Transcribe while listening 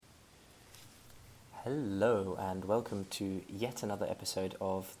Hello and welcome to yet another episode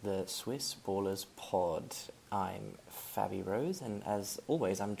of the Swiss Ballers Pod. I'm Fabi Rose, and as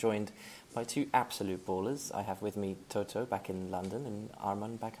always I'm joined by two absolute ballers. I have with me Toto back in London and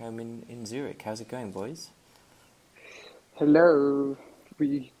Arman back home in Zurich. How's it going, boys? Hello.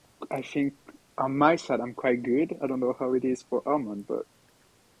 I think on my side I'm quite good. I don't know how it is for Arman, but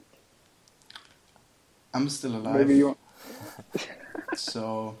I'm still maybe you alive,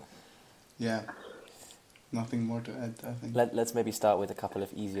 so yeah, nothing more to add, I think. Let's maybe start with a couple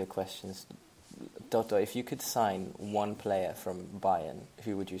of easier questions. Toto, if you could sign one player from Bayern,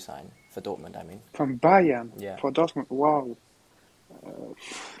 who would you sign? For Dortmund, I mean. from Bayern Yeah. for Dortmund. Wow.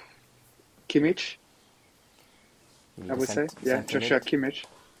 Kimmich, You need I a would say. Yeah, centre Joshua mid. Kimmich.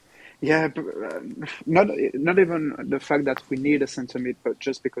 Yeah, but, not even the fact that we need a centre mid, but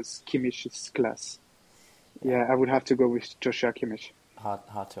just because Kimmich is class. Yeah, I would have to go with Joshua Kimmich.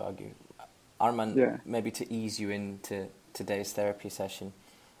 Hard to argue. Arman, Yeah. maybe to ease you into today's therapy session,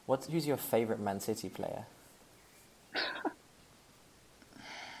 who's your favourite Man City player?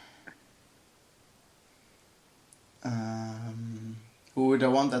 Who would I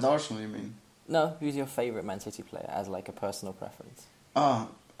want at Arsenal, you mean? No, who's your favourite Man City player as like a personal preference?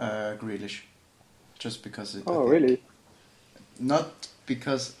 Grealish. Just because I Oh, think, really? not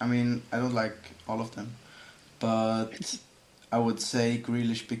because, I mean, I don't like all of them, but I would say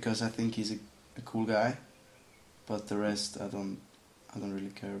Grealish because I think he's a cool guy, but the rest, I don't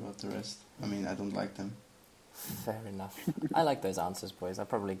really care about the rest. I mean, I don't like them. Fair enough. I like those answers, boys. I'll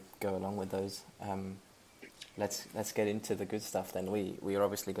probably go along with those. Let's get into the good stuff then. We are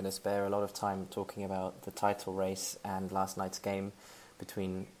obviously going to spare a lot of time talking about the title race and last night's game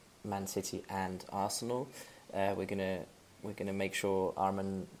between Man City and Arsenal. We're gonna make sure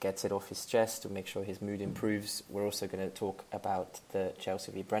Arman gets it off his chest to make sure his mood improves. We're also going to talk about the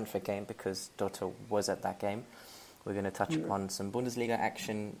Chelsea v Brentford game because Dotto was at that game. We're going to touch upon some Bundesliga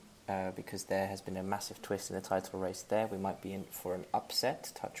action because there has been a massive twist in the title race there. We might be in for an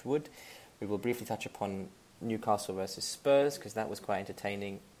upset, touch wood. We will briefly touch upon Newcastle versus Spurs because that was quite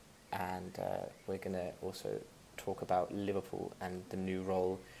entertaining, and we're going to also talk about Liverpool and the new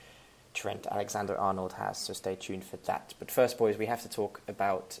role Trent Alexander-Arnold has, so stay tuned for that. But first, boys, we have to talk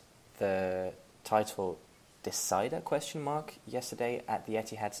about the title decider, yesterday at the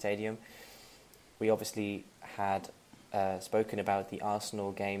Etihad Stadium. We obviously had spoken about the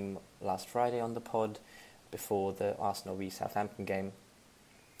Arsenal game last Friday on the pod before the Arsenal v Southampton game,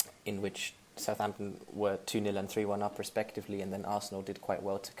 in which Southampton were 2-0 and 3-1 up respectively, and then Arsenal did quite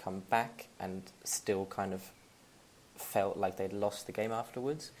well to come back and still kind of felt like they'd lost the game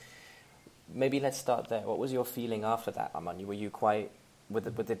afterwards. Maybe let's start there. What was your feeling after that, Arman? Were you quite...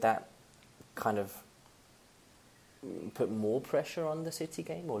 Did that kind of put more pressure on the City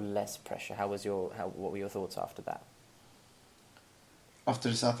game or less pressure? What were your thoughts after that? After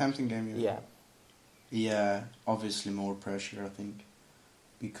the Southampton game, you mean? Yeah. Yeah, obviously more pressure, I think,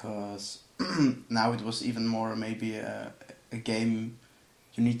 because now it was even more maybe a game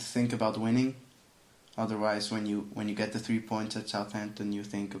you need to think about winning. Otherwise, when you get the 3 points at Southampton, you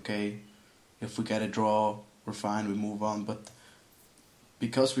think, okay, if we get a draw, we're fine, we move on. But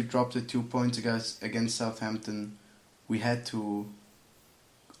because we dropped the 2 points against Southampton, we had to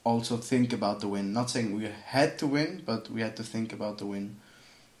also think about the win. Not saying we had to win, but we had to think about the win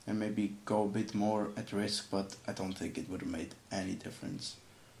and maybe go a bit more at risk, but I don't think it would have made any difference.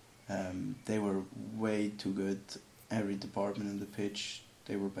 They were way too good. Every department in the pitch,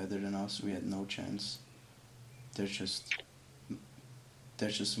 they were better than us. We had no chance. There's just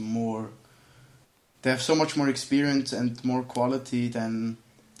more. They have so much more experience and more quality than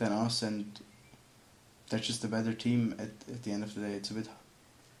us, and they're just a better team. At the end of the day,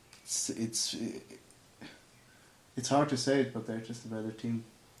 it's hard to say it, but they're just a better team.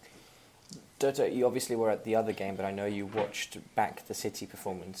 Dota, you obviously were at the other game, but I know you watched back the City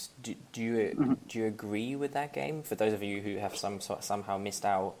performance. Do you agree with that game? For those of you who have somehow missed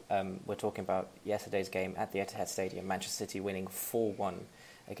out, we're talking about yesterday's game at the Etihad Stadium. Manchester City winning 4-1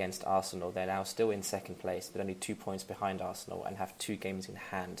 against Arsenal. They're now still in second place, but only 2 points behind Arsenal and have 2 games in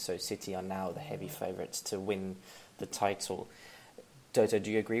hand. So City are now the heavy favourites to win the title. Dota, do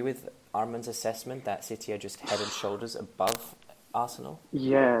you agree with Arman's assessment that City are just head and shoulders above Arsenal?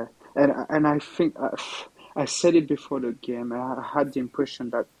 Yeah, and I think I said it before the game. I had the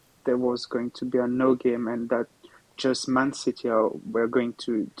impression that there was going to be a no game and that just Man City were going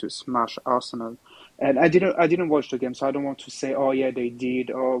to smash Arsenal. And I didn't watch the game, so I don't want to say, oh yeah, they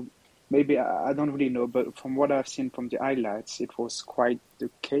did, or maybe I don't really know. But from what I've seen from the highlights, it was quite the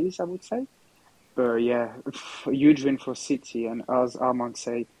case, I would say. But yeah, a huge win for City, and as Armand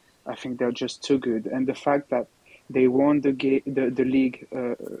said, I think they're just too good. And the fact that they won the league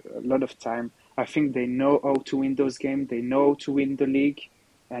a lot of time, I think they know how to win those games. They know how to win the league.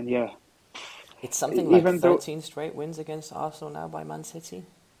 And yeah, It's something like even though 13 straight wins against Arsenal now by Man City.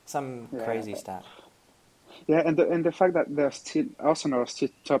 Some yeah, crazy stat. yeah, and the fact that they're still Arsenal are still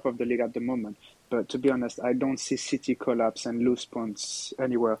top of the league at the moment. But to be honest, I don't see City collapse and lose points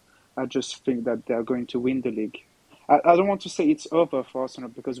anywhere. I just think that they're going to win the league. I don't want to say it's over for Arsenal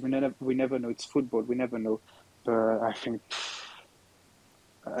because we never know. It's football. We never know. But I think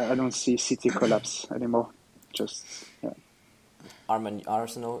I don't see City collapse anymore. Just yeah.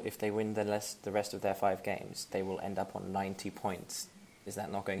 Arsenal, if they win the rest of their 5 games, they will end up on 90 points. Is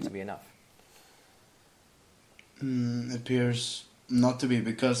that not going to be enough? Appears not to be,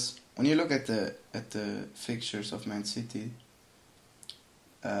 because when you look at the fixtures of Man City,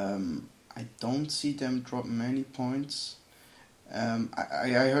 I don't see them drop many points. I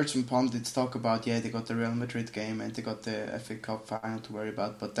heard some pundits talk about, they got the Real Madrid game and they got the FA Cup final to worry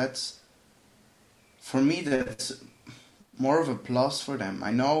about, but for me that's more of a plus for them.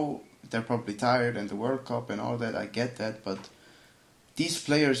 I know they're probably tired and the World Cup and all that, I get that, but these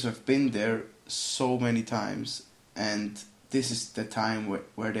players have been there so many times, and this is the time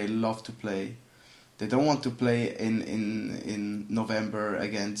where they love to play. They don't want to play in November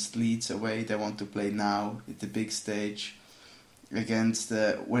against Leeds away. They want to play now at the big stage against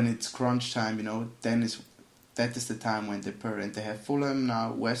when it's crunch time. That is the time when they purr. And they have Fulham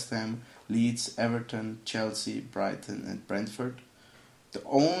now, West Ham, Leeds, Everton, Chelsea, Brighton, and Brentford. The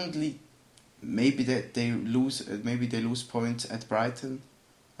only maybe they lose points at Brighton.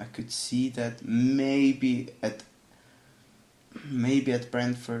 I could see that maybe at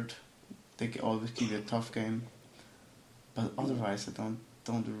Brentford. They can always give you a tough game, but otherwise I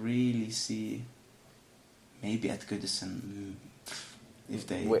don't really see. Maybe at Goodison, if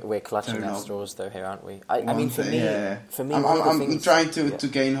they we're clutching at straws though here, aren't we? I mean, for me, I'm trying to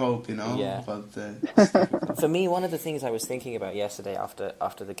gain hope, Yeah. But for me, one of the things I was thinking about yesterday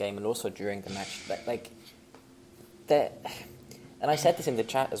after the game and also during the match, and I said this in the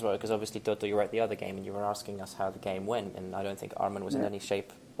chat as well, because obviously Toto, you were at the other game and you were asking us how the game went, and I don't think Arman was in any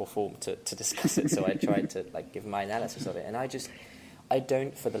shape or form to discuss it, so I tried to give my analysis of it, and I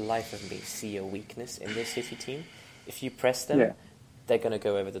don't for the life of me see a weakness in this City team. If you press them, they're going to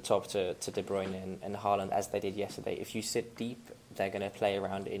go over the top to De Bruyne and Haaland as they did yesterday. If you sit deep, they're going to play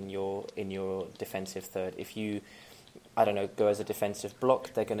around in your defensive third. If you go as a defensive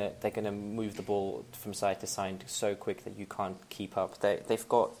block, they're gonna move the ball from side to side so quick that you can't keep up.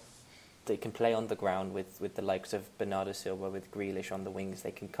 They can play on the ground with the likes of Bernardo Silva, with Grealish on the wings.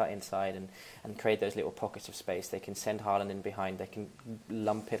 They can cut inside and create those little pockets of space. They can send Haaland in behind. They can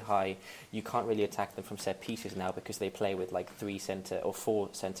lump it high. You can't really attack them from set pieces now because they play with like 4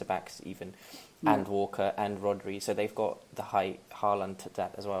 centre backs even, and Walker and Rodri. So they've got the high Haaland to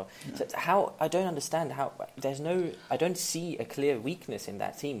that as well. Yeah. So I don't understand how I don't see a clear weakness in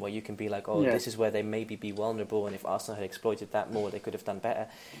that team where you can be like, this is where they maybe be vulnerable, and if Arsenal had exploited that more, they could have done better.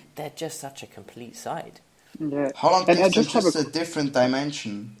 They're just such a complete side. Yeah. Haaland gives them just a different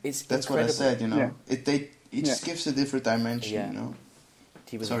dimension. That's incredible. What I said, Yeah. It just gives a different dimension, Yeah.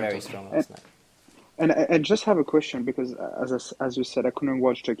 He was very strong last night. And I just have a question, because as you said, I couldn't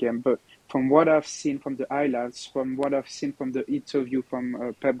watch the game, but from what I've seen from the highlights, from what I've seen from the interview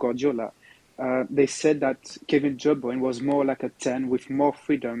from Pep Guardiola, they said that Kevin De Bruyne was more like a 10 with more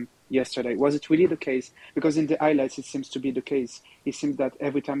freedom yesterday. Was it really the case? Because in the highlights, it seems to be the case. It seems that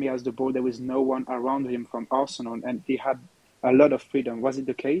every time he has the ball, there was no one around him from Arsenal, and he had a lot of freedom. Was it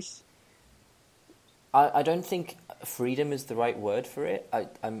the case? I don't think freedom is the right word for it.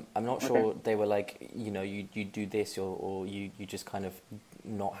 I'm not sure they were like, you do this or you just kind of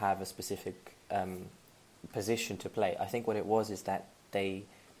not have a specific position to play. I think what it was is that they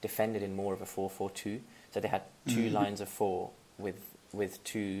defended in more of a 4-4-2. So they had 2 lines of 4 with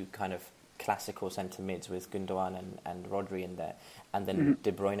 2 kind of classical centre mids with Gundogan and Rodri in there. And then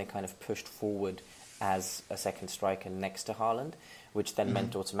De Bruyne kind of pushed forward as a second striker next to Haaland, which then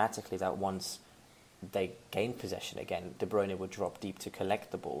meant automatically that once they gained possession again, De Bruyne would drop deep to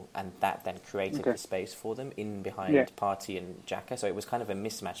collect the ball, and that then created the space for them in behind Partey and Xhaka. So it was kind of a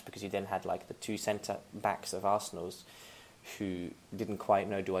mismatch, because you then had like the 2 centre backs of Arsenal's who didn't quite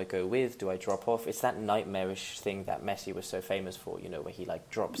know, do I go with, do I drop off? It's that nightmarish thing that Messi was so famous for, where he like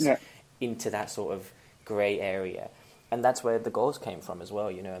drops into that sort of grey area. And that's where the goals came from as well,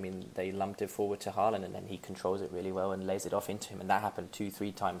 I mean, they lumped it forward to Haaland, and then he controls it really well and lays it off into him. And that happened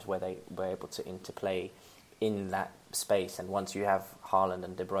 2-3 times where they were able to interplay in that space. And once you have Haaland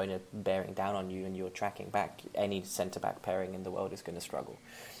and De Bruyne bearing down on you and you're tracking back, any centre-back pairing in the world is going to struggle.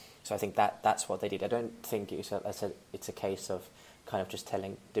 So I think that's what they did. I don't think it's a case of kind of just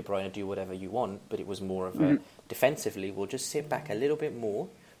telling De Bruyne do whatever you want, but it was more of a defensively, we'll just sit back a little bit more,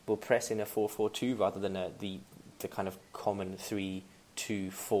 we'll press in a 4-4-2 rather than the kind of common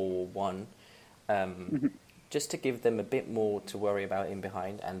 3-2-4-1, just to give them a bit more to worry about in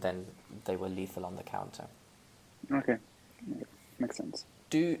behind, and then they were lethal on the counter. Okay, makes sense.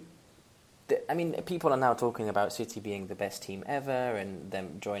 People are now talking about City being the best team ever and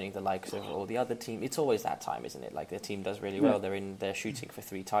them joining the likes of all the other teams. It's always that time, isn't it? Like, their team does really well. They're shooting for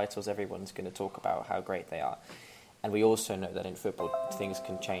 3 titles. Everyone's going to talk about how great they are. And we also know that in football, things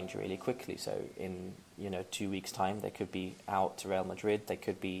can change really quickly. So in 2 weeks' time, they could be out to Real Madrid. They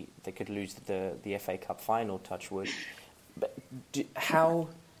could lose the FA Cup final, touch wood. But how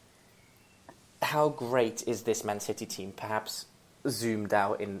great is this Man City team? Perhaps zoomed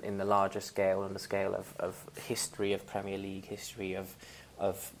out in the larger scale, on the scale of history of Premier League, history of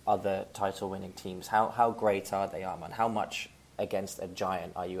other title winning teams. How great are they, Arman? How much against a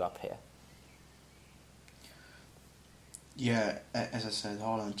giant are you up here? Yeah, as I said,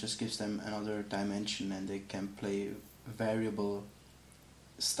 Haaland just gives them another dimension, and they can play variable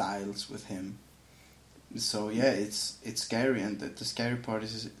styles with him. So yeah, it's scary, and the scary part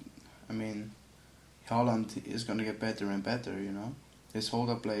is, Haaland is going to get better and better, His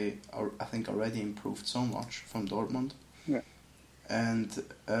hold-up play, I think, already improved so much from Dortmund. Yeah. And,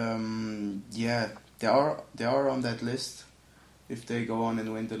 they are on that list if they go on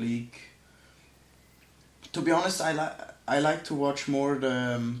and win the league. To be honest, I like to watch more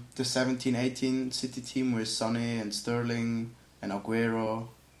the 17-18 City team with Sonny and Sterling and Aguero.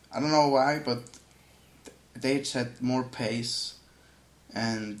 I don't know why, but they just had more pace,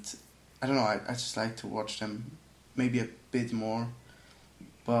 and I don't know, I just like to watch them maybe a bit more.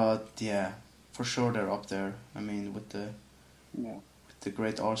 But yeah, for sure they're up there. With the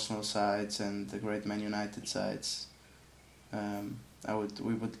great Arsenal sides and the great Man United sides.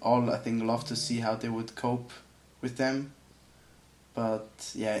 We would all, I think, love to see how they would cope with them.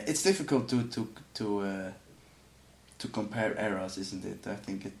 But yeah, it's difficult to compare eras, isn't it? I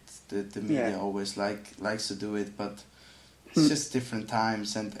think the media always likes to do it, but it's just different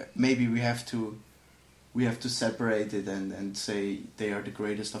times, and maybe we have to separate it and say they are the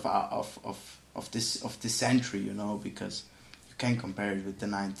greatest of this century, because you can't compare it with the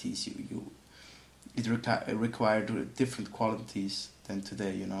 90s. It required different qualities than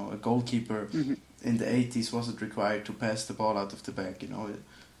today. A goalkeeper in the 80s wasn't required to pass the ball out of the bag.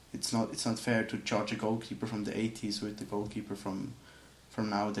 It's not fair to judge a goalkeeper from the 80s with the goalkeeper from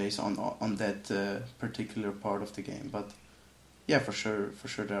nowadays on that particular part of the game. But yeah, for sure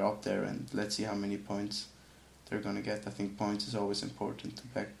they're up there, and let's see how many points they're going to get. I think points is always important to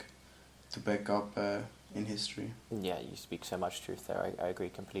back up in history. Yeah, you speak so much truth there. I agree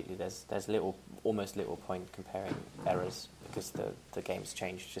completely. There's almost little point comparing eras, because the game's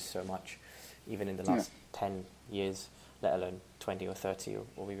changed just so much, even in the last 10 years, let alone 20 or 30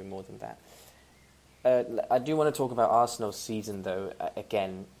 or even more than that. I do want to talk about Arsenal's season, though.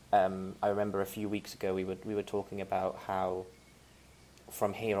 Again, I remember a few weeks ago we were talking about how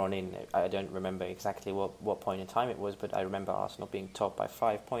from here on in, I don't remember exactly what point in time it was, but I remember Arsenal being top by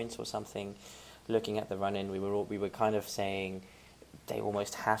 5 points or something. Looking at the run-in, we were kind of saying they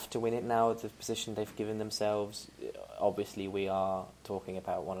almost have to win it now, the position they've given themselves. Obviously, we are talking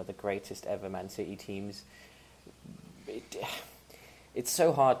about one of the greatest ever Man City teams. It's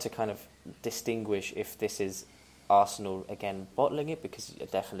so hard to kind of distinguish if this is Arsenal again bottling it, because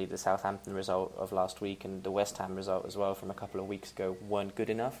definitely the Southampton result of last week and the West Ham result as well from a couple of weeks ago weren't good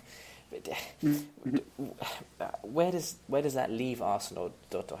enough. But where does that leave Arsenal?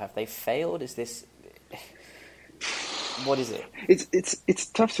 Dotto? Have they failed? Is this, what is it? It's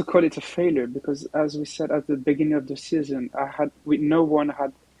tough to call it a failure, because as we said at the beginning of the season, no one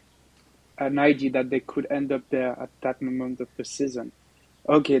had an idea that they could end up there at that moment of the season.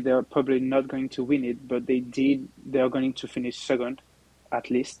 Okay, they're probably not going to win it, but they did. They're going to finish second,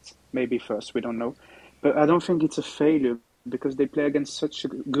 at least, maybe first. We don't know, but I don't think it's a failure, because they play against such a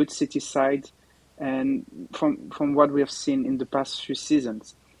good City side, and from what we have seen in the past few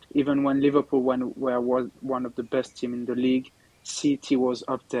seasons, even when Liverpool was one of the best teams in the league, City was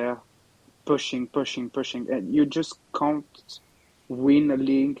up there, pushing, and you just can't win a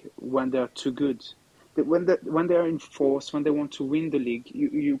league when they're too good. When they are in force, when they want to win the league,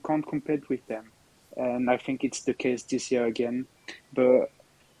 you can't compete with them, and I think it's the case this year again. But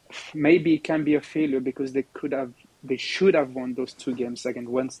maybe it can be a failure, because they should have won those 2 games against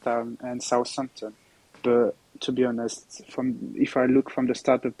West Ham and Southampton. But to be honest, if I look from the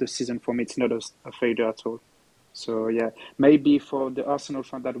start of the season, for me, it's not a failure at all. So yeah, maybe for the Arsenal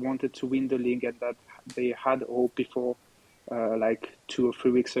fan that wanted to win the league and that they had hope before, like 2 or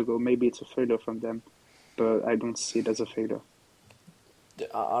 3 weeks ago, maybe it's a failure from them. But I don't see it as a failure.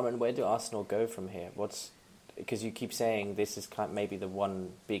 Armin, where do Arsenal go from here? Because you keep saying this is maybe the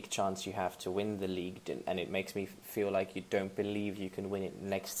one big chance you have to win the league, and it makes me feel like you don't believe you can win it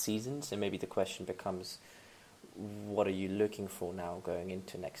next season. So maybe the question becomes, what are you looking for now going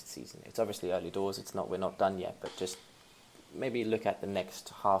into next season? It's obviously early doors. We're not done yet, but just maybe look at the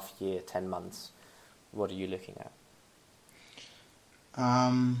next half year, 10 months. What are you looking at?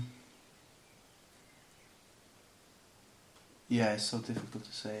 Yeah, it's so difficult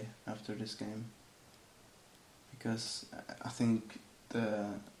to say after this game, because I think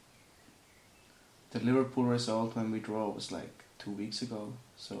the Liverpool result when we draw was like 2 weeks ago,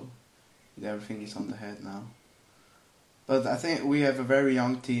 so everything is on the head now. But I think we have a very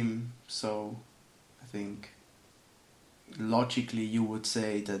young team, so I think logically you would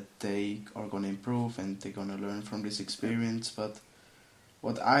say that they are going to improve and they're going to learn from this experience. But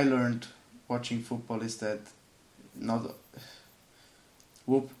what I learned watching football is that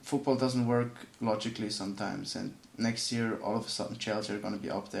football doesn't work logically sometimes, and next year all of a sudden Chelsea are going to be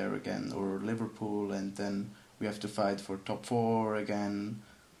up there again, or Liverpool, and then we have to fight for top 4 again,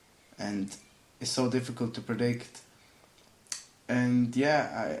 and it's so difficult to predict. And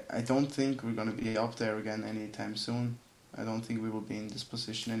yeah, I don't think we're going to be up there again anytime soon. I don't think we will be in this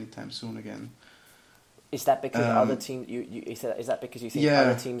position anytime soon again. Is that because other teams? Is that because you think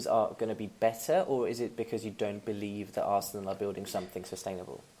other teams are going to be better, or is it because you don't believe that Arsenal are building something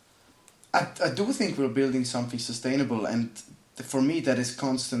sustainable? I do think we're building something sustainable, and for me that is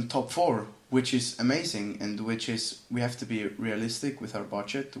constant top 4, which is amazing, and which is we have to be realistic with our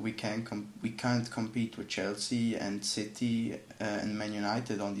budget. We can't compete with Chelsea and City and Man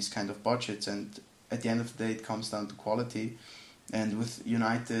United on these kind of budgets, and at the end of the day it comes down to quality. And with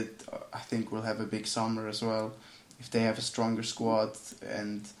United, I think we'll have a big summer as well, if they have a stronger squad.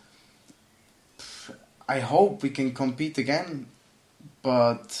 And I hope we can compete again,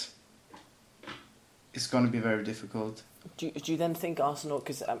 but it's going to be very difficult. Do you then think Arsenal?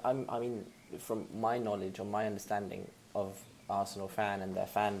 Because I mean, from my knowledge or my understanding of Arsenal fan and their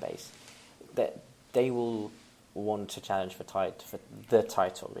fan base, that they will want to challenge for the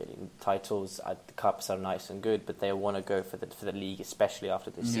title. Really, titles, the cups are nice and good, but they want to go for the league, especially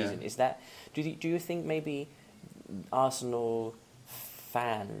after this season. Is that? Do you think maybe Arsenal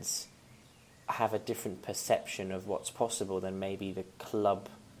fans have a different perception of what's possible than maybe the club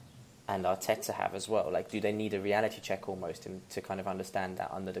and Arteta have as well? Like, do they need a reality check almost to kind of understand that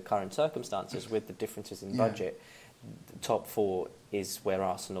under the current circumstances, with the differences in budget, the top 4 is where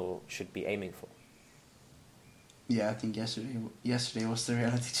Arsenal should be aiming for? Yeah, I think yesterday was the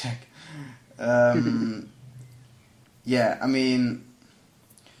reality check. Yeah, I mean,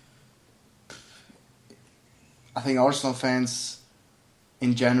 I think Arsenal fans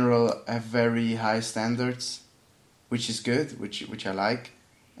in general have very high standards, which is good, which I like,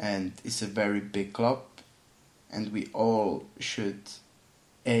 and it's a very big club, and we all should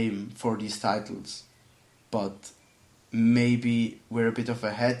aim for these titles, but maybe we're a bit of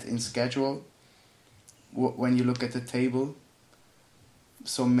ahead in schedule when you look at the table,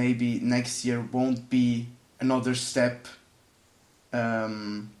 so maybe next year won't be another step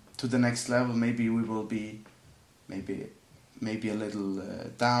to the next level. Maybe we will be maybe a little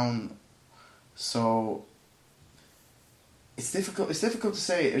down. So it's difficult to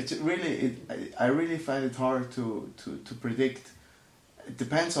say. I really find it hard to predict. It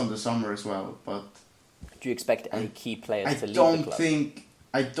depends on the summer as well. But do you expect any key players to leave the club?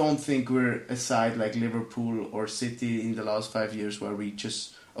 I don't think we're a side like Liverpool or City in the last 5 years where we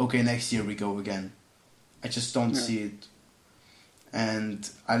just, okay, next year we go again. I just don't see it. And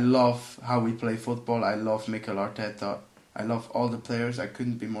I love how we play football. I love Mikel Arteta. I love all the players. I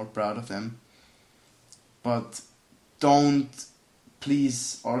couldn't be more proud of them. But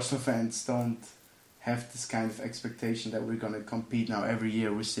please, Arsenal fans, don't have this kind of expectation that we're going to compete now every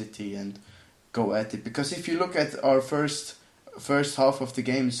year with City and go at it. Because if you look at our first half of the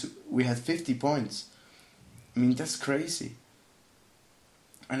games, we had 50 points. I mean, that's crazy.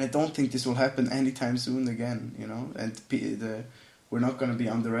 And I don't think this will happen anytime soon again, you know. And we're not going to be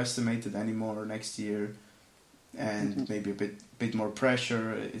underestimated anymore next year. And maybe a bit more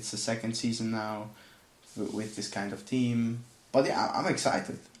pressure. It's the second season now with this kind of team. But yeah, I'm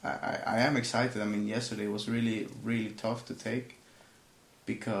excited. I am excited. I mean, yesterday was really, really tough to take.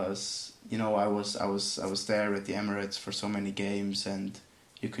 Because, you know, I was there at the Emirates for so many games, and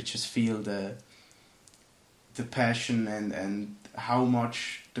you could just feel the passion and how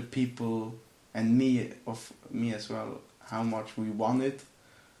much the people and me as well, how much we want it.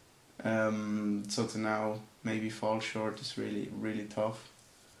 So to now maybe fall short is really, really tough.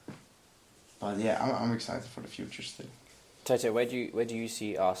 But yeah, I'm excited for the future still. Toto, where do you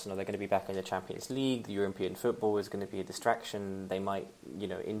see Arsenal? They're going to be back in the Champions League. The European football is going to be a distraction. They might,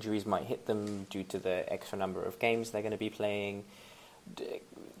 injuries might hit them due to the extra number of games they're going to be playing.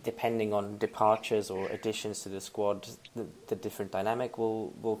 Depending on departures or additions to the squad, the different dynamic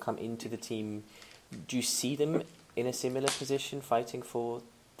will come into the team. Do you see them in a similar position, fighting for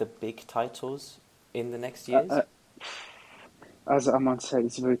the big titles in the next years? As Aman said,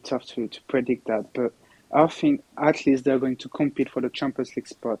 it's very tough to predict that, but I think at least they're going to compete for the Champions League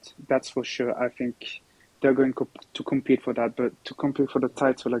spot. That's for sure. I think they're going to compete for that, but to compete for the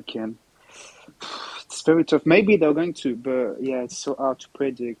title again, it's very tough. Maybe they're going to, but yeah, it's so hard to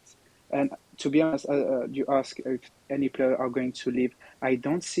predict. And to be honest, you ask if any player are going to leave. I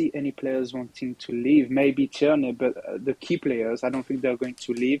don't see any players wanting to leave. Maybe Tierney, but the key players, I don't think they're going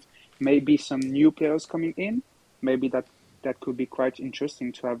to leave. Maybe some new players coming in. Maybe that could be quite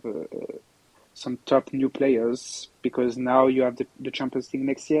interesting to have some top new players, because now you have the Champions League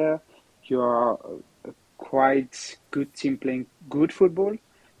next year. You are a quite good team playing good football.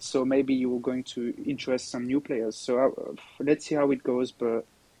 So maybe you are going to interest some new players. So let's see how it goes, but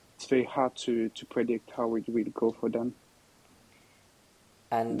it's very hard to predict how it will go for them.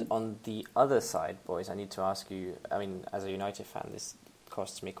 And on the other side, boys, I need to ask you, I mean, as a United fan, this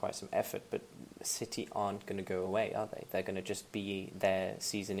costs me quite some effort, but City aren't going to go away, are they? They're going to just be there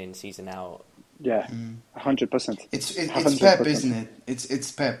season in, season out. Yeah, 100%. It's Pep, isn't it?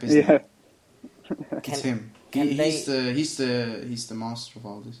 It's Pep, isn't it? It's him. He's the master of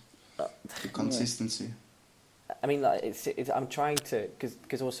all this. The consistency. I mean, I'm trying to,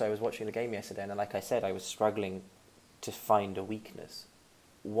 because also I was watching the game yesterday, and like I said, I was struggling to find a weakness.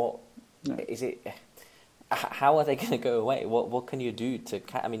 What is it? How are they going to go away? What can you do to?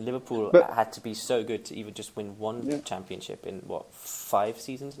 I mean, Liverpool had to be so good to even just win one championship in 5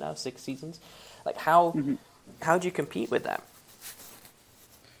 seasons now, 6 seasons. Like how do you compete with that?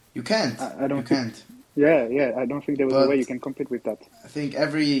 You can't. You can't. Yeah. I don't think there was a way you can compete with that. I think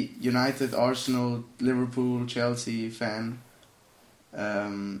every United, Arsenal, Liverpool, Chelsea fan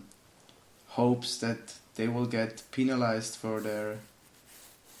hopes that they will get penalized for their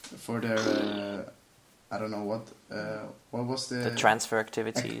I don't know what was the transfer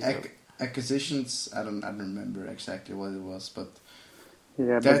activities, acquisitions. I don't remember exactly what it was, but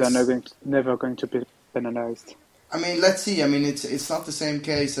but they're never going to be penalized. I mean, let's see. I mean, it's not the same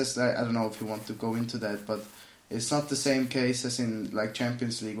case as I don't know if you want to go into that, but it's not the same case as in like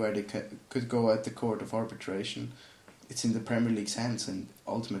Champions League where they could go at the court of arbitration. It's in the Premier League's hands, and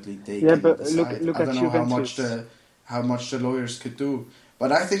ultimately they can decide. Look I don't at know Juventus. how much the lawyers could do,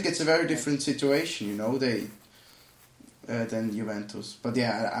 but I think it's a very different situation. Than Juventus. But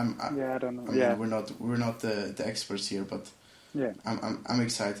I don't know. I mean, we're not the experts here, but I'm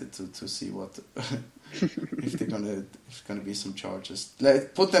excited to see what. if gonna be some charges.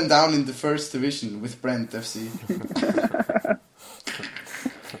 Put them down in the first division with Brent FC.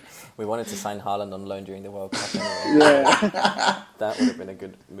 We wanted to sign Haaland on loan during the World Cup anyway. Yeah. That would have been a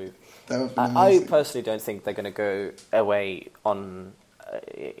good move. I personally don't think they're going to go away on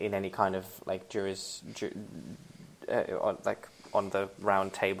in any kind of like on the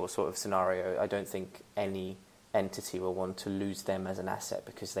round table sort of scenario. I don't think any entity will want to lose them as an asset,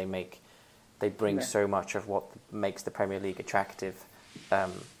 because they bring so much of what makes the Premier League attractive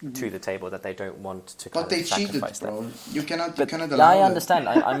to the table that they don't want to. But they cheated, bro. You cannot allow. Yeah, I understand.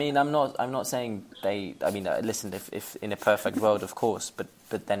 I mean, I'm not saying they. I mean, listen, if in a perfect world, of course, but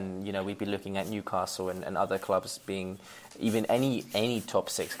then we'd be looking at Newcastle and other clubs being, even any top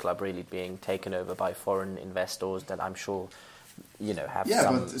 6 club really being taken over by foreign investors that I'm sure. Have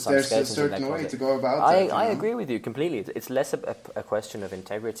some there's a certain way to go about it. I agree with you completely. It's less a question of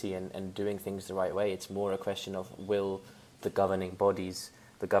integrity and doing things the right way. It's more a question of, will the governing bodies,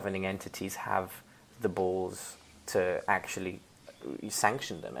 the governing entities have the balls to actually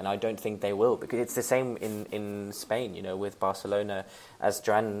sanction them? And I don't think they will, because it's the same in Spain, with Barcelona, as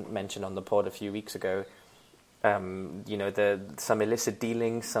Dran mentioned on the pod a few weeks ago. Some illicit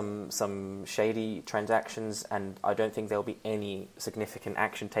dealings, some shady transactions, and I don't think there'll be any significant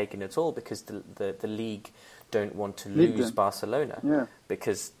action taken at all, because the league don't want to lose Barcelona,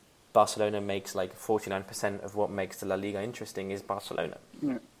 because Barcelona makes like 49% of what makes the La Liga interesting is Barcelona.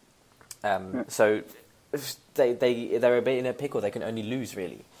 So they're a bit in a pickle. They can only lose,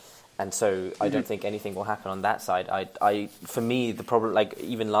 really. And so I don't think anything will happen on that side. For me, the problem, like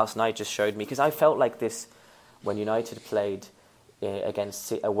even last night, just showed me, because I felt like this when United played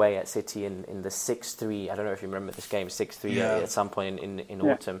against away at City in the 6-3. I don't know if you remember this game, 6-3 at some point in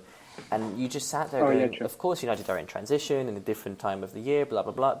autumn. And you just sat there going, of course United are in transition in a different time of the year, blah,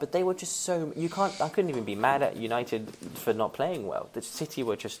 blah, blah. But they were just so... I couldn't even be mad at United for not playing well. The City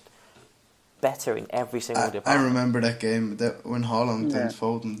were just better in every single department. I remember that game when Haaland and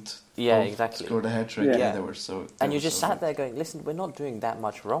Foden exactly. scored a hat-trick. Yeah, they were so... And you just sat there going, listen, we're not doing that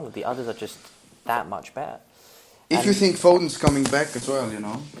much wrong. The others are just that much better. If you think Foden's coming back as well, you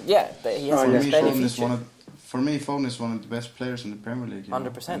know. Yeah, he has For me, Foden is one of the best players in the Premier League.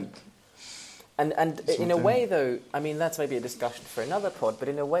 100%. And in a way, though, I mean, that's maybe a discussion for another pod, but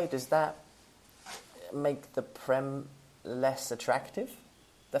in a way, does that make the Prem less attractive?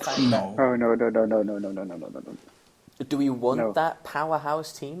 The fact that... Oh, no. Do we want that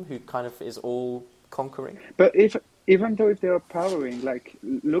powerhouse team who kind of is all conquering? But even though if they are powering, like,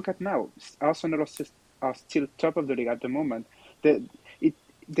 look at now, Arsenal are still top of the league at the moment. They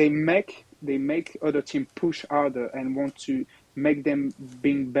make other teams push harder and want to make them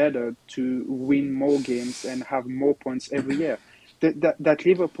being better to win more games and have more points every year. That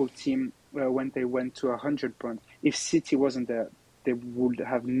Liverpool team, when they went to 100 points, if City wasn't there, they would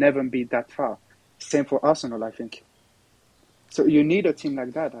have never been that far. Same for Arsenal, I think. So you need a team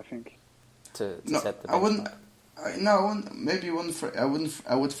like that, I think. To set the benchmark.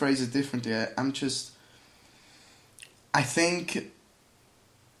 I would phrase it differently. I think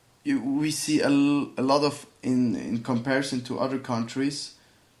we see a lot of, in comparison to other countries,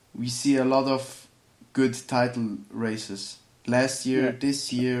 we see a lot of good title races. Last year,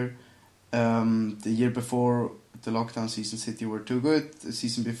 this year, the year before the lockdown season, City were too good. The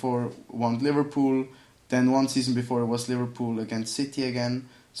season before won Liverpool. Then one season before it was Liverpool against City again.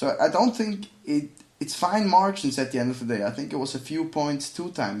 So I don't think it's fine margins at the end of the day. I think it was a few points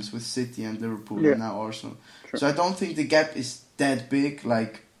 2 times with City and Liverpool and now Arsenal. Sure. So I don't think the gap is that big.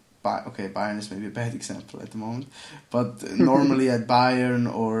 Like, Bayern is maybe a bad example at the moment, but normally at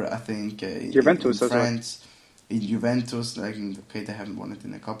Bayern or I think Juventus in France, in Juventus, like they haven't won it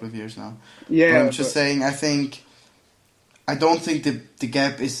in a couple of years now. Yeah, but I'm just saying. I don't think the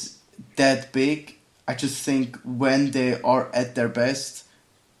gap is that big. I just think when they are at their best,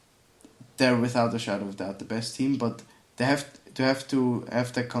 they're without a shadow of doubt the best team. But they have to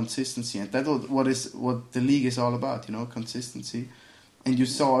have that consistency, and that's what the league is all about. You know, consistency. And you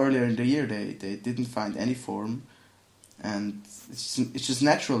saw earlier in the year they didn't find any form, and it's just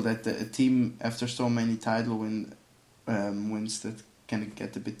natural that a team after so many title wins that can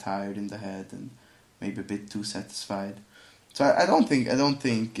get a bit tired in the head and maybe a bit too satisfied. So I don't think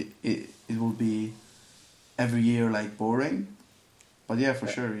it will be every year like boring, but yeah, for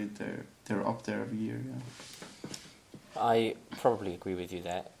sure they're up there every year. Yeah. I probably agree with you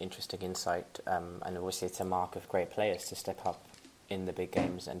there. Interesting insight, and obviously it's a mark of great players to step up in the big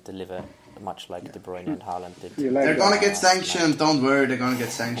games and deliver, much like De Bruyne and Haaland did. They're going to get sanctioned, don't worry, they're going to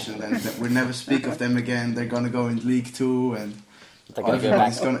get sanctioned and we'll never speak of them again. They're going to go in League 2 and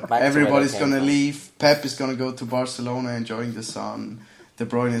everybody's going to leave. Pep is going to go to Barcelona enjoying the sun. De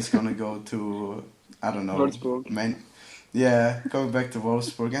Bruyne is going to go to, I don't know, Wolfsburg. Going back to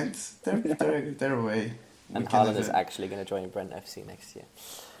Wolfsburg, and they're away. And Haaland is actually going to join Brent FC next year.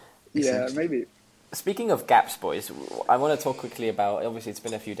 Yeah, maybe. Speaking of gaps, boys, I want to talk quickly about, obviously it's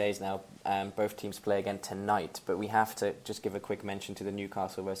been a few days now, both teams play again tonight, but we have to just give a quick mention to the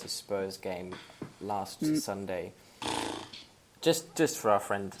Newcastle versus Spurs game last Sunday. Just for our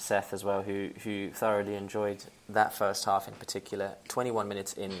friend Seth as well, who thoroughly enjoyed that first half in particular. 21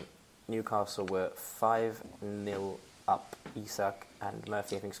 minutes in, Newcastle were 5-0 up. Isak and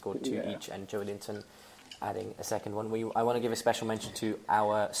Murphy having scored 2 each, and Joe Linton adding a second one. I want to give a special mention to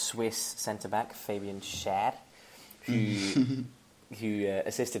our Swiss centre-back, Fabian Schär, who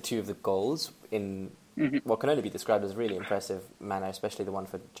assisted 2 of the goals in what can only be described as a really impressive manner, especially the one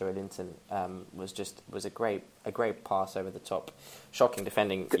for Joe Linton. Was a great pass over the top. Shocking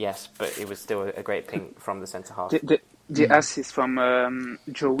defending, yes, but it was still a great ping from the centre-half. The assist from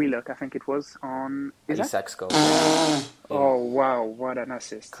Joe Willock, I think it was, on Isak's goal. Oh, wow, what an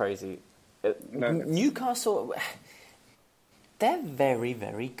assist. Crazy. Newcastle, they're very,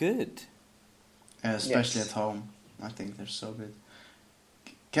 very good. Especially at home. I think they're so good.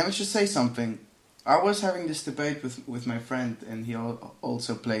 Can I just say something? I was having this debate with my friend, and he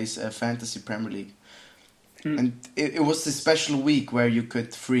also plays Fantasy Premier League. And it was this special week where you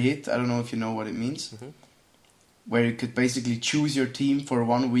could free hit. I don't know if you know what it means. Where you could basically choose your team for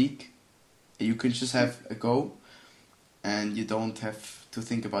 1 week. You can just have a go, and you don't have to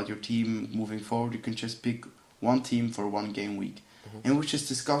think about your team moving forward. You can just pick one team for 1 game week. And we were just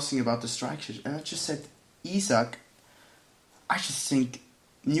discussing about the strikers, and I just said, Isak, I just think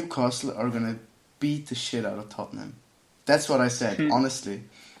Newcastle are gonna beat the shit out of Tottenham. That's what I said, honestly.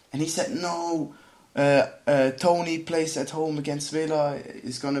 And he said, no, Tony plays at home against Villa.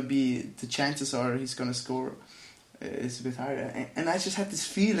 It's gonna be, the chances are he's gonna score. It's a bit higher. And I just had this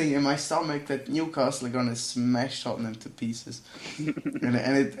feeling in my stomach that Newcastle are gonna smash Tottenham to pieces.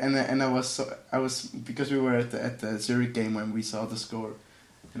 and I was because we were at the Zurich game when we saw the score,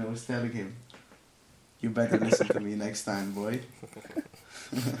 and I was telling him, you better listen to me next time, boy.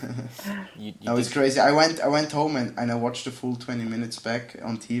 You That was crazy. I went home and I watched the full 20 minutes back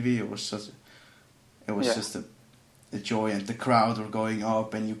on TV. It was just a joy, and the crowd were going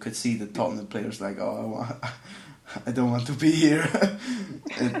up, and you could see the Tottenham players like, oh, I don't want to be here.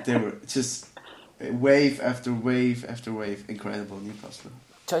 And they were just wave after wave after wave. Incredible, Newcastle.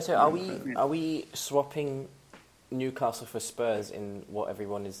 Toto, are we swapping Newcastle for Spurs in what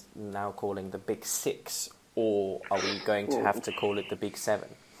everyone is now calling the Big Six, or are we going to have to call it the Big Seven?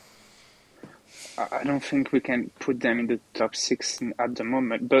 I don't think we can put them in the top 6 at the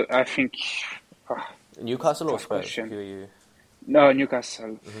moment, but I think... Newcastle or Spurs? Question. Who are you? No,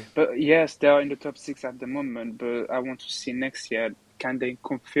 Newcastle. But yes, they are in the top 6 at the moment, but I want to see next year, can they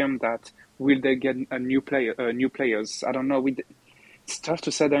confirm that? Will they get new players? I don't know. It's tough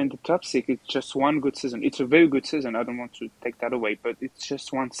to say they're in the top 6. It's just one good season. It's a very good season. I don't want to take that away, but it's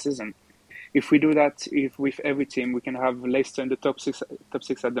just one season. If we do that, if with every team we can have Leicester in the top six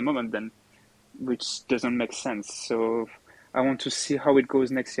at the moment, then which doesn't make sense. So I want to see how it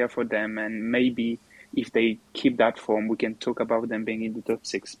goes next year for them, and maybe if they keep that form, we can talk about them being in the top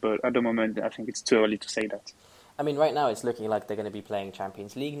 6. But at the moment, I think it's too early to say that. I mean, right now it's looking like they're going to be playing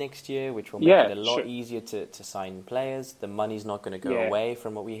Champions League next year, which will make it a lot easier to sign players. The money's not going to go away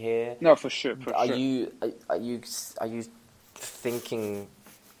from what we hear. No, for sure. Are you thinking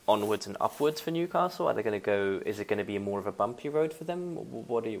onwards and upwards for Newcastle? Are they going to go? Is it going to be more of a bumpy road for them?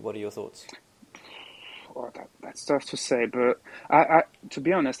 What are your thoughts? Oh, that's tough to say, but I to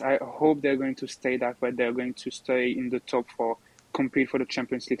be honest, I hope they're going to stay that way. They're going to stay in the top 4, compete for the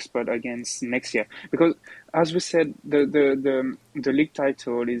Champions League spot against next year. Because, as we said, the league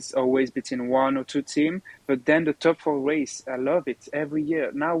title is always between 1 or 2 teams, but then the top 4 race, I love it every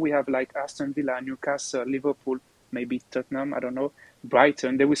year. Now we have like Aston Villa, Newcastle, Liverpool, maybe Tottenham, I don't know,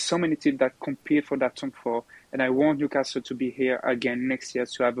 Brighton. There were so many teams that compete for that top 4, and I want Newcastle to be here again next year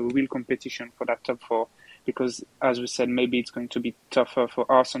to have a real competition for that top 4. Because, as we said, maybe it's going to be tougher for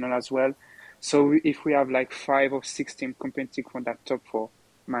Arsenal as well. So if we have like 5 or 6 teams competing for that top 4,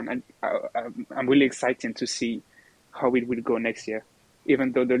 man, I'm really excited to see how it will go next year.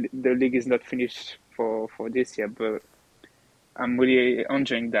 Even though the league is not finished for this year, but I'm really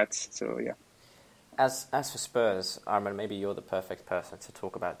enjoying that. So yeah. As for Spurs, Armin, maybe you're the perfect person to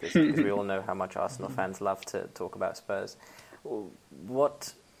talk about this, because we all know how much Arsenal fans love to talk about Spurs.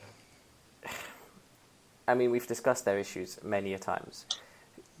 I mean, we've discussed their issues many a times.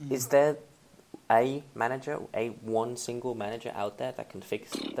 Is there one single manager out there that can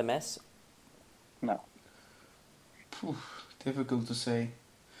fix the mess? No. Difficult to say.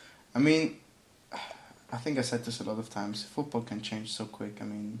 I mean, I think I said this a lot of times. Football can change so quick. I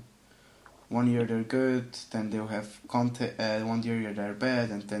mean, one year they're good, then they'll have Conte. 1 year they're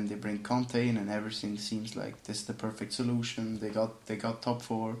bad, and then they bring Conte in, and everything seems like this is the perfect solution. They got top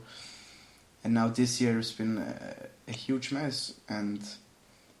 4. And now this year has been a huge mess. And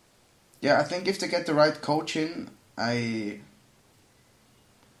yeah, I think if they get the right coach in, they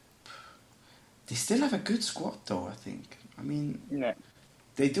still have a good squad though, I think. I mean,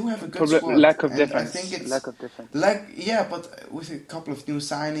 they do have a good squad. Lack of defense. I think it's lack of defense. But with a couple of new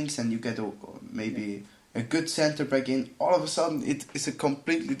signings, and you get maybe a good centre back in, all of a sudden it's a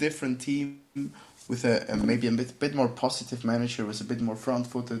completely different team with maybe a bit more positive manager, with a bit more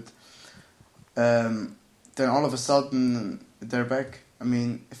front-footed. Then all of a sudden they're back. I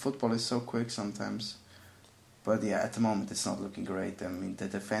mean, football is so quick sometimes. But yeah, at the moment it's not looking great. I mean, the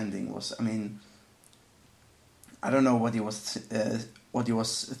defending was... I mean, I don't know what he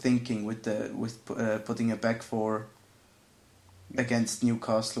was thinking with putting a back 4 against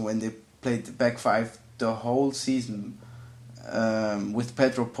Newcastle when they played the back 5 the whole season. With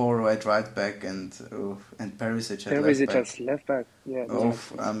Pedro Porro at right back and Perisic at left back. As left back. Yeah.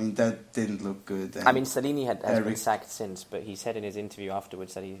 I mean, that didn't look good. And I mean, Salini has been sacked since, but he said in his interview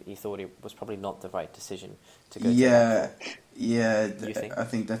afterwards that he thought it was probably not the right decision to go. Yeah. You think? I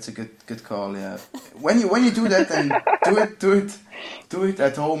think that's a good call. Yeah. When you do that, then do it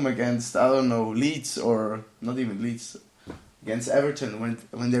at home against, I don't know, Leeds, or not even Leeds. Against Everton,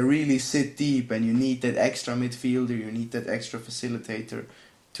 when they really sit deep, and you need that extra midfielder, you need that extra facilitator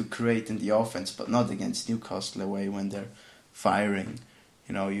to create in the offense, but not against Newcastle away when they're firing.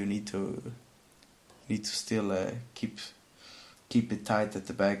 You need to still keep it tight at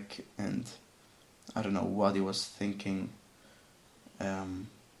the back, and I don't know what he was thinking.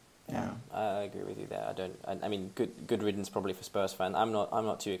 Yeah, I agree with you there. I mean, good riddance probably for Spurs fan. I'm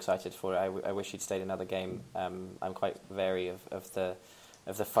not too excited for it. I wish he'd stayed another game. I'm quite wary of the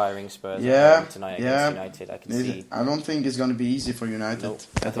firing Spurs tonight against United. I can see. I don't think it's going to be easy for United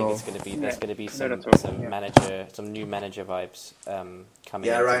at all. It's going to be. There's going to be some new manager vibes coming.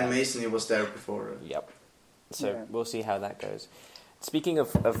 Yeah, Ryan that. Mason, he was there before. Yep. So we'll see how that goes. Speaking of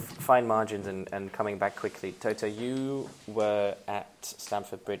fine margins and coming back quickly, Toto, you were at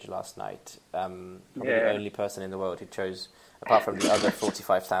Stamford Bridge last night. Probably the only person in the world who chose, apart from the other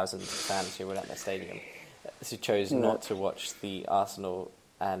 45,000 fans who were at the stadium, who chose not to watch the Arsenal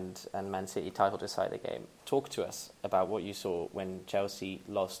and Man City title decider game. Talk to us about what you saw when Chelsea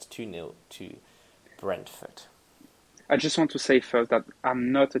lost 2-0 to Brentford. I just want to say first that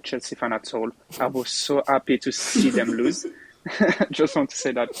I'm not a Chelsea fan at all. I was so happy to see them lose. Just want to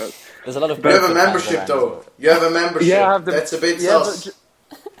say that first. There's a lot of. You have a membership, though. You have a membership. Yeah, I have that's a bit sus.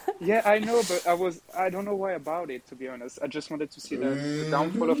 Yeah, I know, but I don't know why about it, to be honest. I just wanted to see the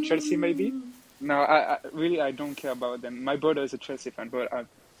downfall of Chelsea, maybe. No, I really don't care about them. My brother is a Chelsea fan, but I'm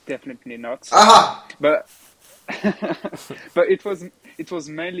definitely not. Aha! But but it was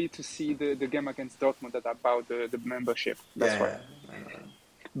mainly to see the game against Dortmund that about the membership. That's why.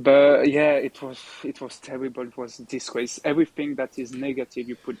 But yeah, it was terrible. It was a disgrace. Everything that is negative,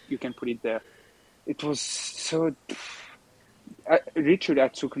 you can put it there. It was so. Literally, I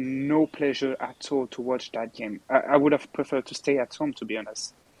took no pleasure at all to watch that game. I would have preferred to stay at home, to be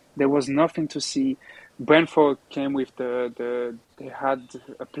honest. There was nothing to see. Brentford came with they had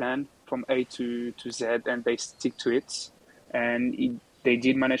a plan from A to Z, and they stick to it. And they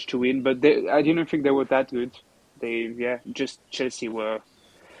did manage to win, but I didn't think they were that good. Just Chelsea were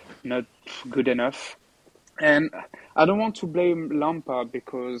not good enough. And I don't want to blame Lampard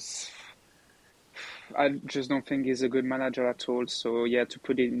because I just don't think he's a good manager at all. So yeah, to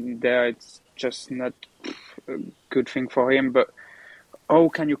put it in there, it's just not a good thing for him. But how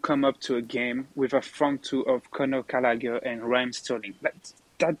can you come up to a game with a front two of Conor Gallagher and Raheem Sterling?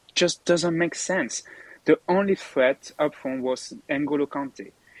 That just doesn't make sense. The only threat up front was N'Golo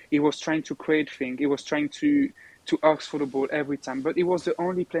Kante. He was trying to create things. He was trying to ask for the ball every time, but he was the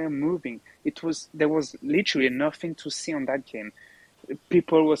only player moving. There was literally nothing to see on that game.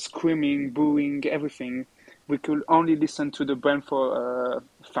 People were screaming, booing, everything. We could only listen to the Brentford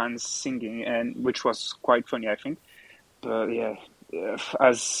fans singing, and which was quite funny, I think. But yeah,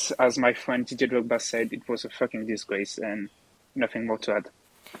 as my friend DJ Drogba said, it was a fucking disgrace, and nothing more to add.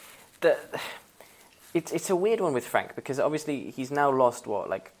 It's a weird one with Frank because obviously he's now lost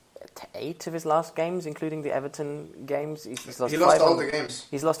 8 of his last games, including the Everton games. He's lost all the games.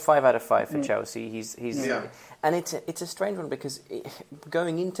 He's lost 5 out of 5 for Chelsea. And it's a strange one because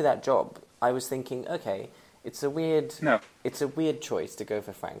going into that job, I was thinking, okay, it's a weird choice to go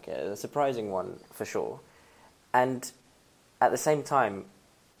for Frank, a surprising one for sure. And at the same time,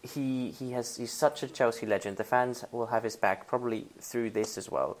 he's such a Chelsea legend. The fans will have his back probably through this as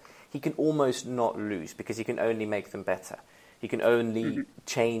well. He can almost not lose because he can only make them better. He can only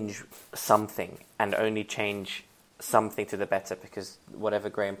change something and only change something to the better because whatever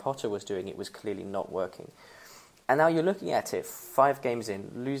Graham Potter was doing, it was clearly not working. And now you're looking at it, 5 games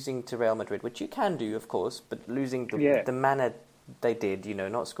in, losing to Real Madrid, which you can do, of course, but losing the manner they did,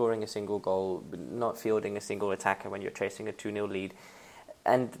 not scoring a single goal, not fielding a single attacker when you're chasing a 2-0 lead,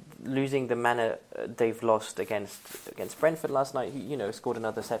 and losing the manner they've lost against Brentford last night. Scored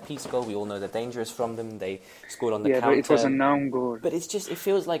another set-piece goal. We all know they're dangerous from them. They scored on the counter. Yeah, but it was a known goal. But it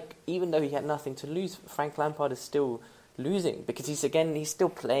feels like even though he had nothing to lose, Frank Lampard is still losing because he's still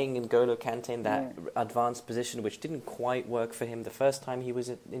playing N'Golo Kante in that advanced position, which didn't quite work for him the first time he was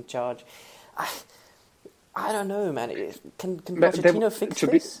in charge. I don't know, man. Can Pochettino fix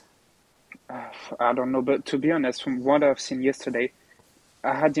this? I don't know, but to be honest, from what I've seen yesterday,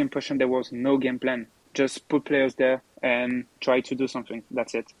 I had the impression there was no game plan. Just put players there and try to do something.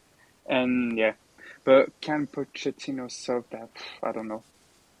 That's it. And yeah, but can Pochettino solve that? I don't know.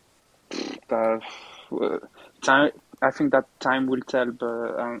 I think that time will tell,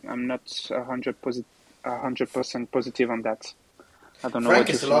 but I'm not 100% positive on that. I don't know Frank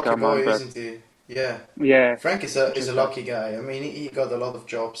what is you a think, lucky Armand, boy, isn't he? Yeah. Yeah. Frank is a lucky guy. I mean, he got a lot of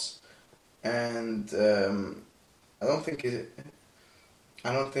jobs, and I don't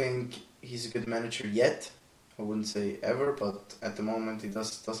think he's a good manager yet. I wouldn't say ever, but at the moment it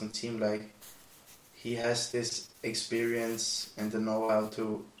doesn't seem like he has this experience and the know-how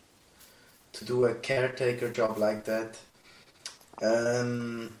to do a caretaker job like that.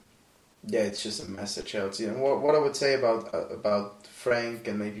 Yeah, it's just a mess at Chelsea. And what I would say about Frank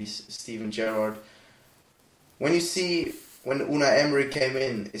and maybe Steven Gerrard, when Unai Emery came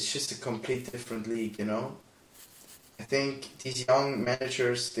in, it's just a complete different league, you know. I think these young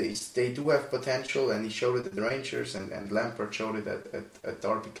managers, they do have potential, and he showed it at the Rangers, and Lampard showed it at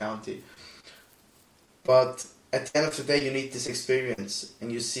Derby County. But at the end of the day, you need this experience,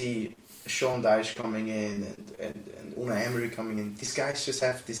 and you see Sean Dyche coming in and Unai Emery coming in. These guys just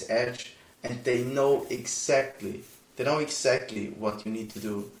have this edge, and they know exactly what you need to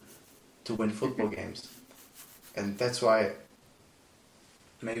do to win football games. And that's why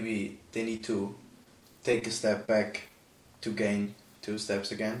maybe they need to take a step back to gain 2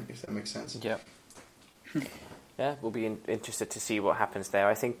 steps again, if that makes sense. Yeah. Yeah, we'll be interested to see what happens there.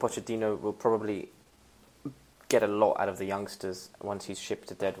 I think Pochettino will probably get a lot out of the youngsters once he's shipped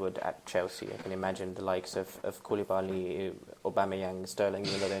to Deadwood at Chelsea. I can imagine the likes of Koulibaly, Aubameyang, Sterling,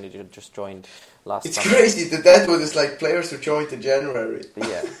 even though they only just joined last summer. It's crazy. The Deadwood is like players who joined in January.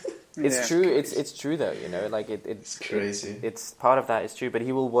 Yeah. It's true. It's true though. You know, like it's crazy. It's part of that is true, but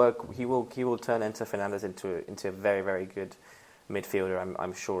he will work. He will turn Enzo Fernandez into a very, very good midfielder.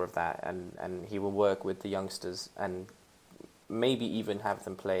 I'm sure of that, and he will work with the youngsters and maybe even have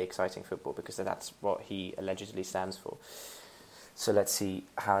them play exciting football, because that's what he allegedly stands for. So let's see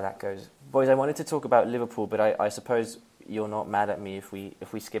how that goes, boys. I wanted to talk about Liverpool, but I suppose you're not mad at me if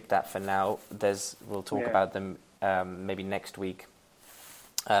we skip that for now. We'll talk about them maybe next week.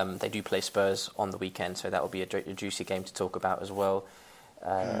 They do play Spurs on the weekend, so that will be a juicy game to talk about as well.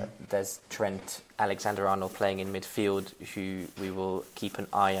 There's Trent Alexander-Arnold playing in midfield, who we will keep an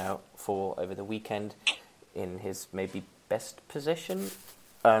eye out for over the weekend in his maybe best position.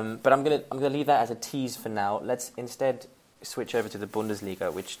 But I'm gonna leave that as a tease for now. Let's instead switch over to the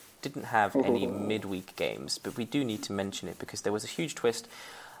Bundesliga, which didn't have any midweek games, but we do need to mention it because there was a huge twist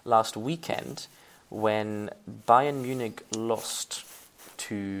last weekend when Bayern Munich lost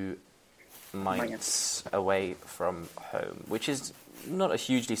to Mainz away from home, which is not a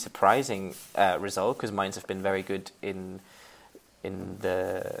hugely surprising result, because Mainz have been very good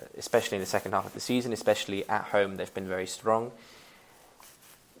especially in the second half of the season, especially at home. They've been very strong.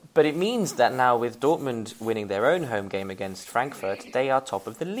 But it means that now, with Dortmund winning their own home game against Frankfurt, they are top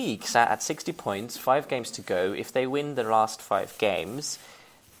of the league, sat at 60 points, 5 games to go. If they win the last 5 games,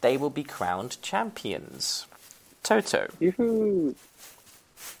 they will be crowned champions. Toto. Yoo-hoo.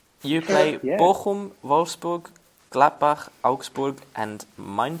 You play Bochum, Wolfsburg, Gladbach, Augsburg, and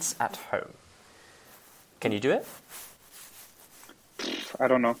Mainz at home. Can you do it? I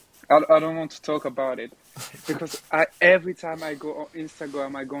don't know. I don't want to talk about it because every time I go on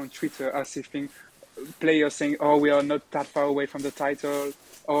Instagram, I go on Twitter, I see players saying, "Oh, we are not that far away from the title.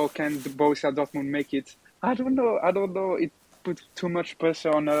 Oh, can the Borussia Dortmund make it?" I don't know. It puts too much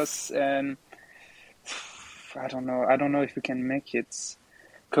pressure on us, and I don't know if we can make it,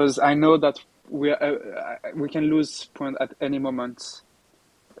 because I know that we can lose point at any moment.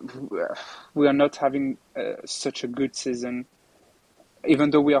 We are not having such a good season.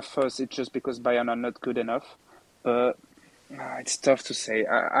 Even though we are first, it's just because Bayern are not good enough. But it's tough to say.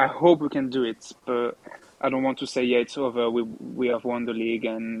 I hope we can do it, but I don't want to say, it's over. We have won the league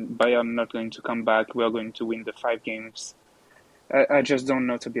and Bayern are not going to come back. We are going to win the 5 games. I just don't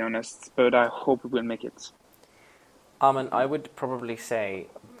know, to be honest. But I hope we will make it. Armin, I would probably say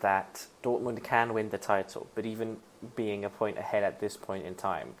that Dortmund can win the title, but even being a point ahead at this point in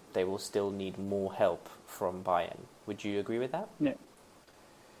time, they will still need more help from Bayern. Would you agree with that? Yeah.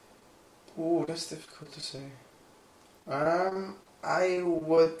 Oh, that's difficult to say. I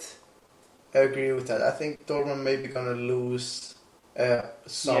would agree with that. I think Dortmund may be going to lose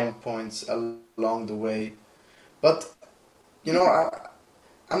some points along the way. But,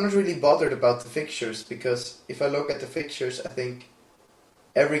 I'm not really bothered about the fixtures, because if I look at the fixtures, I think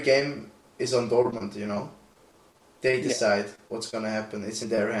every game is on Dortmund, They decide what's going to happen. It's in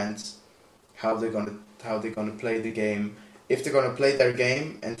their hands, how they're going to play the game. If they're going to play their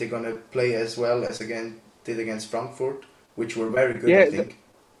game and they're going to play as well as did against Frankfurt, which were very good, I think.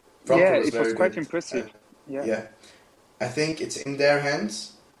 It was quite impressive. I think it's in their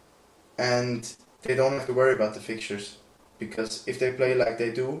hands, and they don't have to worry about the fixtures, because if they play like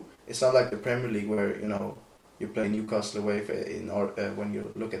they do, it's not like the Premier League where you play Newcastle away when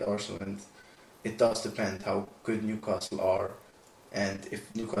you look at Arsenal, and it does depend how good Newcastle are, and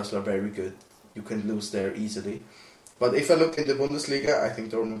if Newcastle are very good, you can lose there easily. But if I look in the Bundesliga, I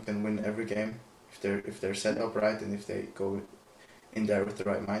think Dortmund can win every game if they're set up right and if they go in there with the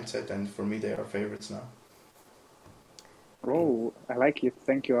right mindset. And for me, they are favorites now. Oh, I like it.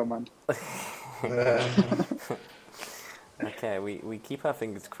 Thank you, Armand. Okay, we keep our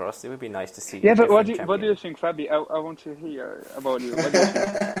fingers crossed. It would be nice to see Yeah, but different what do you champions. think, Fabi? I want to hear about you. What do you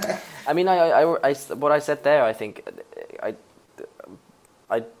think? I mean, what I said there, I think,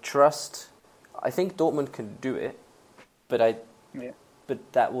 I trust. I think Dortmund can do it, but Yeah.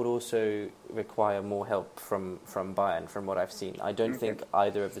 but that would also require more help from Bayern, from what I've seen. I don't think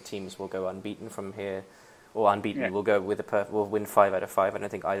either of the teams will go unbeaten from here, or unbeaten. Yeah. Will go with will win 5 out of 5. I don't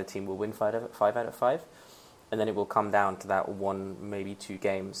think either team will win 5 out of 5. And then it will come down to that one, maybe 2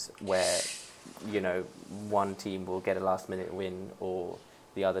 games where, one team will get a last-minute win or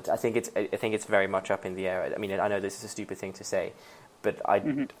the other. I think it's very much up in the air. I mean, I know this is a stupid thing to say, but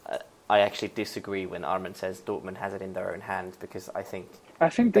I actually disagree when Armin says Dortmund has it in their own hands, because I think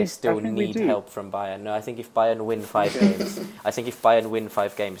they still need help from Bayern. No, I think if Bayern win 5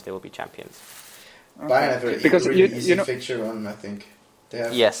 games, they will be champions. Okay. Bayern have a really easy fixture run, I think. They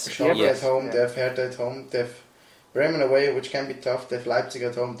have Schalke at home, they have Hertha at home, they have Bremen away, which can be tough. They have Leipzig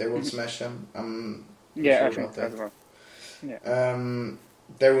at home, they will smash them. I'm sure about that. As well. Yeah.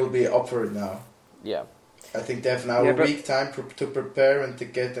 There will be upward now. Yeah. I think they have now a week time to prepare and to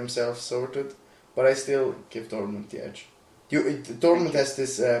get themselves sorted, but I still give Dortmund the edge. Dortmund has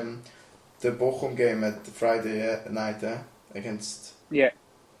this the Bochum game at Friday night against. Yeah.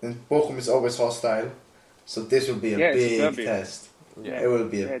 And Bochum is always hostile, so this will be a big test. Yeah. It will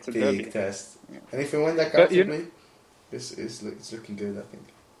be a big test. Yeah. And if we win that comfortably, it's looking good, I think.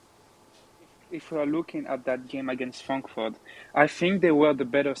 If we are looking at that game against Frankfurt, I think they were the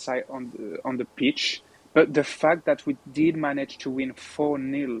better side on the pitch. But the fact that we did manage to win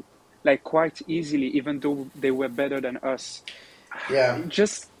 4-0, like quite easily, even though they were better than us, it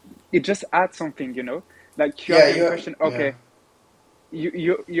just adds something, Like you have the impression,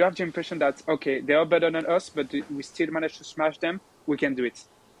 you have the impression that they are better than us, but we still managed to smash them. We can do it.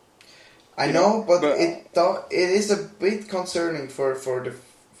 I know, but it is a bit concerning for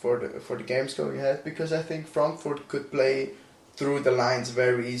the games going ahead, because I think Frankfurt could play through the lines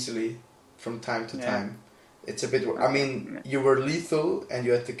very easily from time to time. It's a bit. I mean, you were lethal and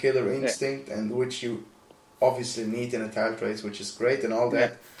you had the killer instinct, and which you obviously need in a title race, which is great and all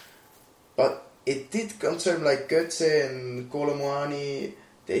that. But it did concern like Götze and Kolomuani.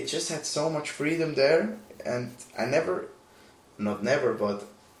 They just had so much freedom there, and but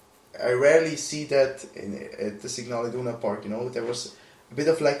I rarely see that at the Signal Iduna Park. There was a bit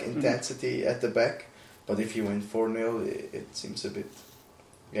of intensity at the back, but if you win 4-0, it seems a bit.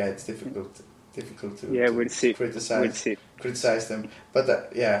 Yeah, it's difficult to criticize them.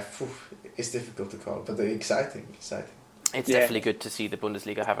 But it's difficult to call. But exciting. It's definitely good to see the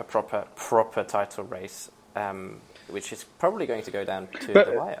Bundesliga have a proper title race, which is probably going to go down to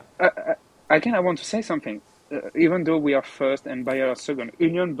the wire. Again, I want to say something. Even though we are first and Bayern are second,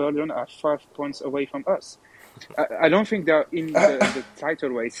 Union Berlin are 5 points away from us. I don't think they are in the title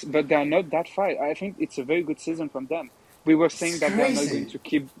race, but they are not that far. I think it's a very good season from them. We were saying that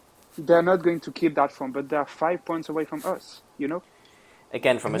they are not going to keep that form, but they are 5 points away from us.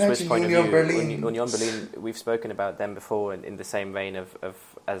 Again, from a Swiss point of view, Union Berlin, we've spoken about them before in the same vein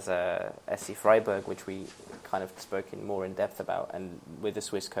as SC Freiburg, which we kind of spoken more in depth about. And with the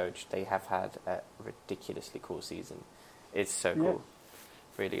Swiss coach, they have had a ridiculously cool season. It's so cool.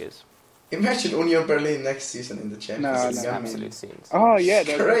 It really is. Imagine Union Berlin next season in the Champions League. Absolute scenes. Oh, yeah.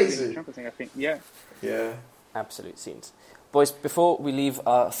 That's crazy. I think. Yeah. Yeah. Absolute scenes. Boys, before we leave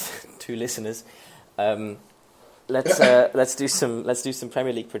our 2 listeners, let's do some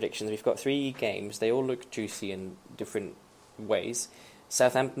Premier League predictions. We've got 3 games. They all look juicy in different ways.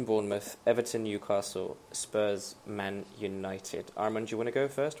 Southampton, Bournemouth, Everton, Newcastle, Spurs, Man United. Armand, do you want to go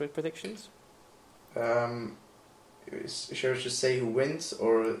first with predictions? Should I just say who wins,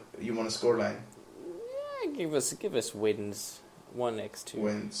 or you want a scoreline? Yeah, give us wins. 1x2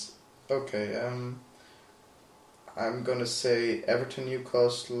 wins. Okay. I'm gonna say Everton,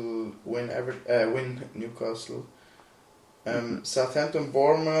 Newcastle win Newcastle. Southampton,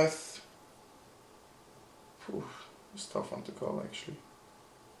 Bournemouth. It's a tough one to call, actually.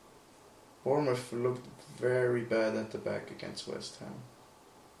 Bournemouth looked very bad at the back against West Ham.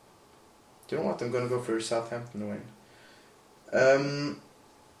 Do you know what? I'm gonna go for Southampton win.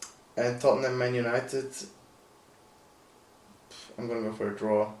 And Tottenham, Man United. I'm gonna go for a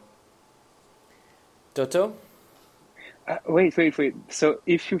draw. Toto? Wait. So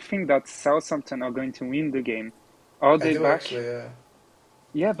if you think that Southampton are going to win the game, are they back? Actually, yeah.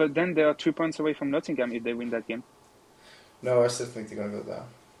 Yeah, but then they are 2 points away from Nottingham if they win that game. No, I still think they're going to go down.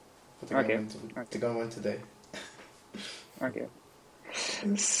 But they're going to win today. Okay.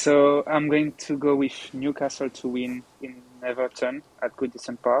 So I'm going to go with Newcastle to win in Everton at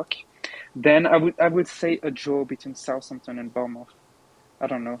Goodison Park. Then I would say a draw between Southampton and Bournemouth. I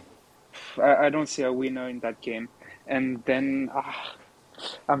don't know. I don't see a winner in that game. And then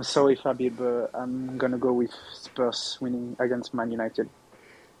I'm sorry, Fabi, but I'm gonna go with Spurs winning against Man United.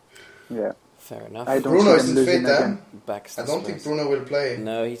 Yeah, Fair enough. I don't Bruno see them isn't losing fit, huh? again. Backs I the don't think Spurs. Bruno will play.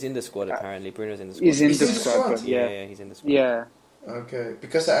 No, he's in the squad apparently. Bruno's in the squad. He's in He's the in the squad, squad? but yeah, Yeah, he's in the squad. yeah. Okay,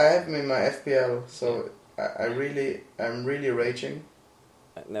 because I have him in my FPL, so I'm really raging.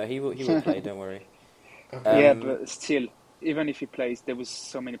 No, he will play. Don't worry. Okay. Yeah, but still, even if he plays, there was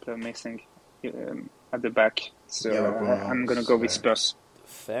so many players missing at the back. So Yeah, but Bruno I'm gonna is go with there. Spurs.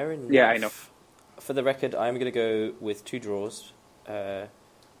 Fair enough. Yeah, I know. For the record, I'm going to go with 2 draws. I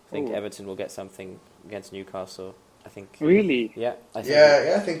think Ooh. Everton will get something against Newcastle. I think. Really? Yeah, I think.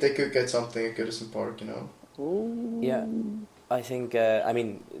 Yeah, I think they could get something at Goodison Park, you know. Ooh. Yeah. I think. I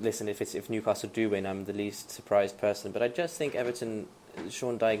mean, listen. If Newcastle do win, I'm the least surprised person. But I just think Everton.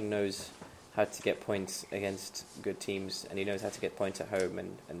 Sean Dyche knows how to get points against good teams, and he knows how to get points at home,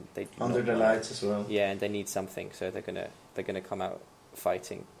 and they do Under not the wanna- lights as well. Yeah, and they need something, so they're gonna come out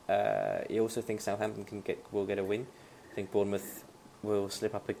fighting. He also thinks Southampton will get a win. I think Bournemouth will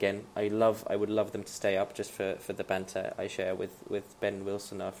slip up again. I would love them to stay up just for the banter I share with Ben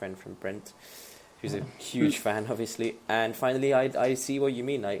Wilson, our friend from Brent, who's a huge fan, obviously. And finally, I see what you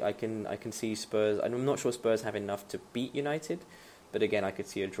mean. I can see Spurs. I'm not sure Spurs have enough to beat United, but again, I could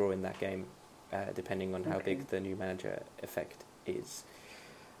see a draw in that game, depending on how big the new manager effect is.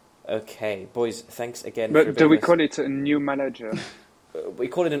 Okay, boys, thanks again. But for do we call it a new manager? We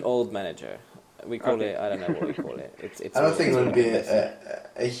call it an old manager. We call Okay. it. I don't know what we call it. It's I don't think it's it will be messy.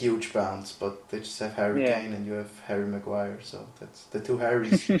 a huge bounce, but they just have Harry Yeah. Kane and you have Harry Maguire, so that's the two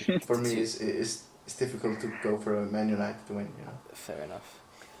Harrys. For me, is difficult to go for a Man United to win. You know. Fair enough.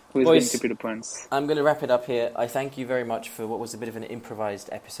 Who's Boys, going to be the points? I'm going to wrap it up here. I thank you very much for what was a bit of an improvised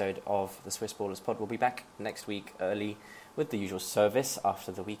episode of the Swiss Ballers Pod. We'll be back next week early with the usual service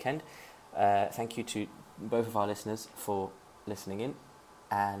after the weekend. Thank you to both of our listeners for listening in,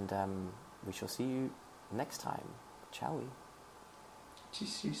 and we shall see you next time. Ciao.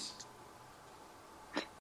 Jeez.